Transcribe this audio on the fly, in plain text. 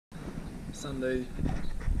Sunday.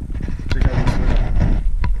 Check out this weather.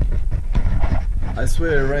 I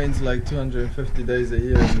swear it rains like 250 days a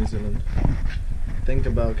year in New Zealand. Think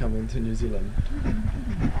about coming to New Zealand.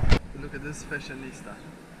 Look at this fashionista.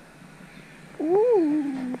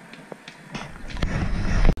 Ooh.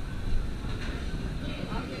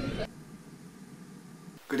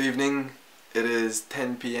 Good evening. It is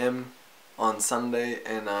 10 PM on Sunday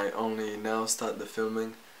and I only now start the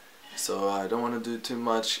filming, so I don't want to do too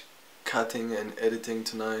much cutting and editing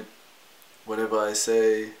tonight. Whatever I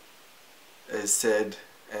say is said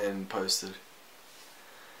and posted.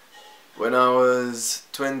 When I was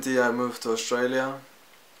 20 I moved to Australia,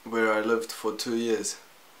 where I lived for 2 years,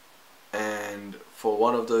 and for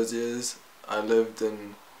one of those years I lived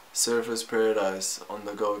in Surfers Paradise on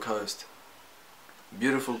the Gold Coast.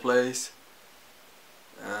 Beautiful place,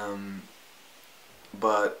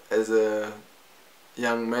 but as a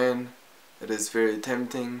young man it is very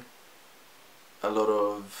tempting. A lot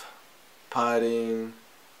of partying,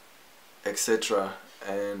 etc.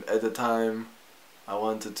 And at the time I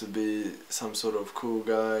wanted to be some sort of cool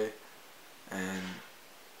guy and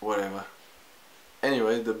whatever.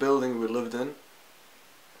 Anyway, the building we lived in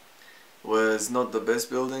was not the best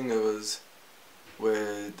building. It was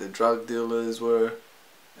where the drug dealers were,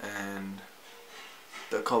 and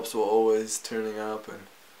the cops were always turning up and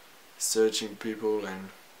searching people, and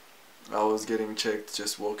I was getting checked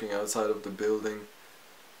just walking outside of the building.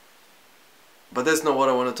 But that's not what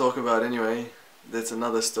I want to talk about anyway. That's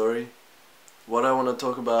another story. What I want to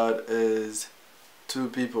talk about is two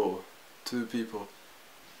people.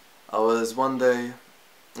 I was one day,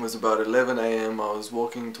 it was about 11 AM, I was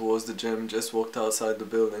walking towards the gym, just walked outside the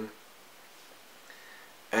building,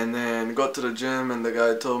 and then got to the gym and the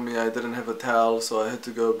guy told me I didn't have a towel, so I had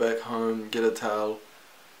to go back home, get a towel,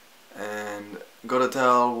 and got a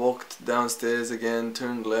towel, walked downstairs again,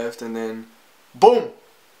 turned left, and then boom!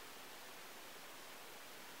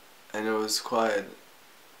 And it was quiet.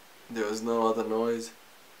 There was no other noise,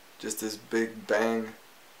 just this big bang.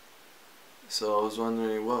 So I was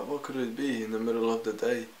wondering what could it be in the middle of the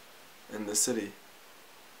day in the city.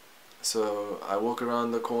 So I walk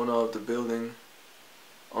around the corner of the building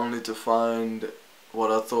only to find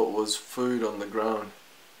what I thought was food on the ground.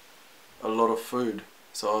 A lot of food.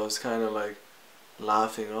 So I was kind of like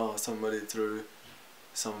laughing, oh, somebody threw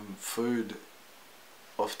some food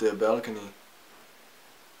off their balcony.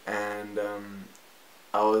 And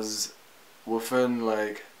I was within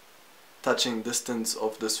like touching distance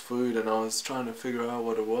of this food, and I was trying to figure out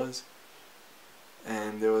what it was.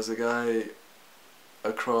 And there was a guy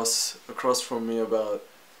across from me about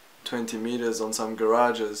 20 meters on some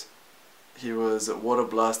garages. He was water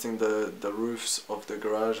blasting the roofs of the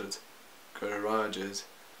garages.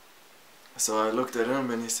 So I looked at him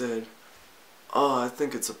and he said, "Oh, I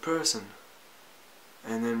think it's a person."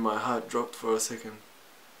 And then my heart dropped for a second.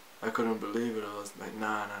 I couldn't believe it. I was like,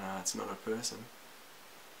 nah, it's not a person.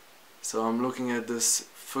 So I'm looking at this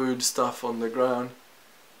food stuff on the ground,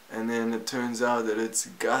 and then it turns out that it's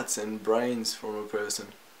guts and brains from a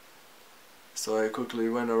person. So I quickly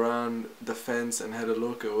went around the fence and had a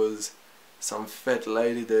look. It was some fat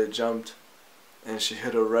lady that jumped, and she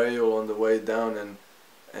hit a rail on the way down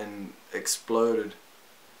and exploded.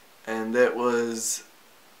 And that was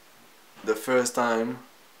the first time,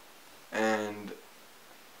 and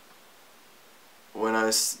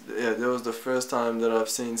that was the first time that I've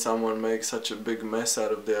seen someone make such a big mess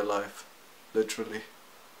out of their life, literally.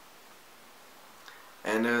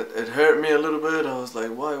 And it hurt me a little bit. I was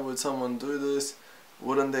like, why would someone do this?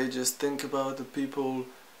 Wouldn't they just think about the people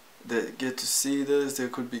that get to see this? There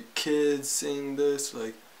could be kids seeing this.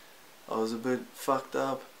 Like, I was a bit fucked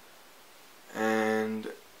up, and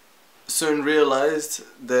soon realized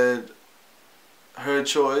that her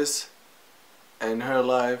choice and her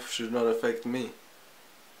life should not affect me.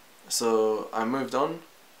 So I moved on,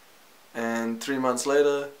 and 3 months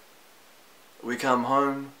later we come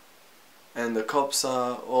home and the cops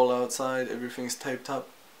are all outside, everything's taped up,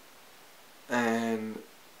 and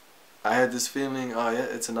I had this feeling, oh yeah,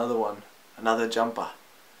 it's another one, another jumper.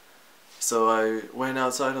 So I went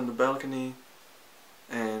outside on the balcony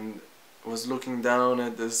and was looking down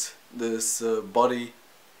at this body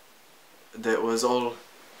that was all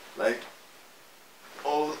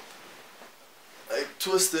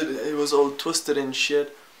twisted. It was all twisted and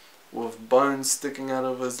shit, with bones sticking out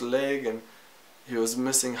of his leg, and he was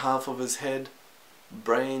missing half of his head,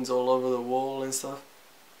 brains all over the wall and stuff.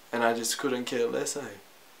 And I just couldn't care less,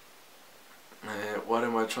 what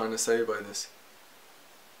am I trying to say by this?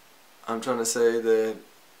 I'm trying to say that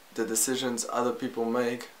the decisions other people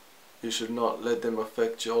make, you should not let them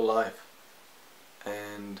affect your life.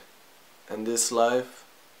 And in this life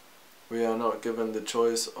we are not given the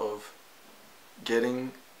choice of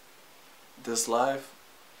getting this life,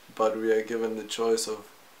 but we are given the choice of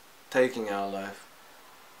taking our life,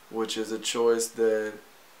 which is a choice that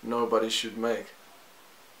nobody should make.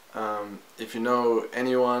 If you know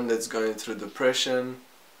anyone that's going through depression,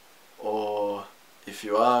 or if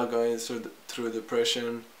you are going through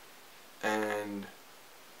depression and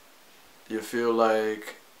you feel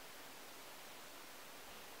like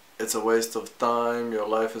it's a waste of time, your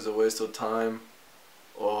life is a waste of time,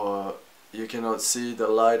 or you cannot see the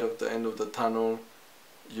light of the end of the tunnel,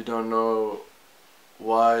 you don't know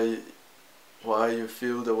why you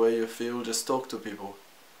feel the way you feel, just talk to people.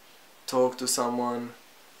 Talk to someone.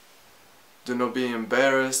 Do not be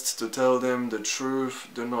embarrassed to tell them the truth.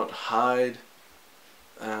 Do not hide.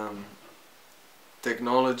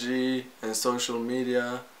 Technology and social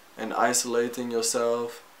media and isolating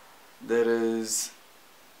yourself, that is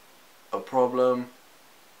a problem.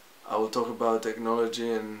 I will talk about technology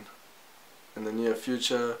in the near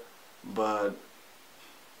future, but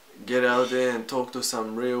get out there and talk to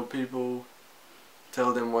some real people.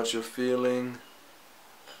 Tell them what you're feeling,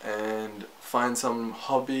 and find some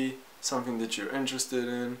hobby, something that you're interested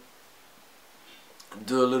in.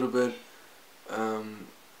 Do a little bit,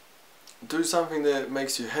 do something that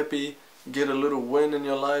makes you happy. Get a little win in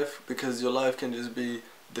your life, because your life can just be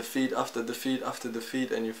defeat after defeat after defeat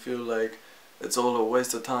and you feel like it's all a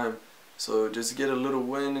waste of time. So just get a little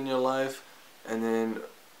win in your life, and then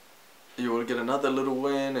you will get another little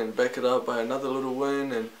win and back it up by another little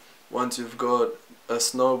win, and once you've got a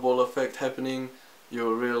snowball effect happening,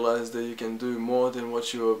 you'll realize that you can do more than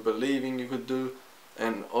what you were believing you could do,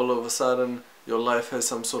 and all of a sudden your life has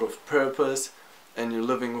some sort of purpose and you're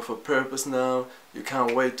living with a purpose now. You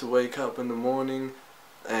can't wait to wake up in the morning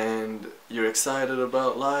and you're excited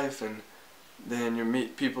about life, and then you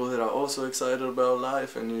meet people that are also excited about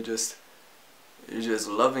life, and you're just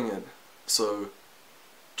loving it. So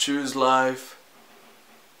choose life.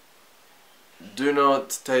 Do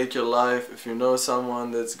not take your life. If you know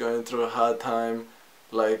someone that's going through a hard time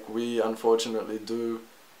like we unfortunately do,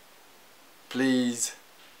 please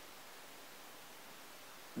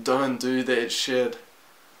don't do that shit.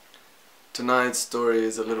 Tonight's story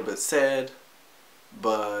is a little bit sad,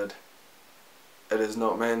 but it is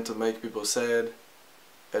not meant to make people sad.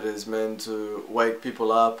 It is meant to wake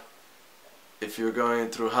people up. If you're going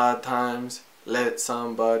through hard times, let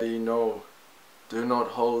somebody know. Do not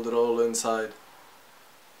hold it all inside.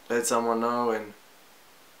 Let someone know, and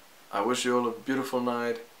I wish you all a beautiful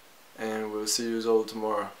night, and we'll see you all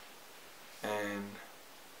tomorrow. And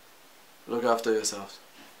look after yourselves.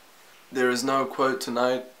 There is no quote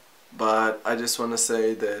tonight, but I just want to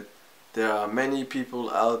say that there are many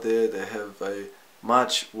people out there that have a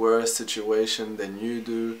much worse situation than you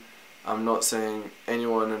do. I'm not saying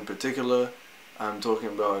anyone in particular. I'm talking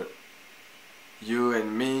about you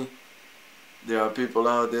and me. There are people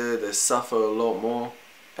out there that suffer a lot more,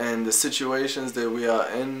 and the situations that we are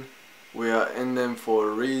in them for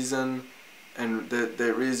a reason, and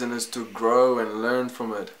that reason is to grow and learn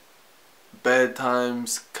from it. Bad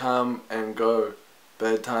times come and go.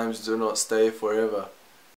 Bad times do not stay forever.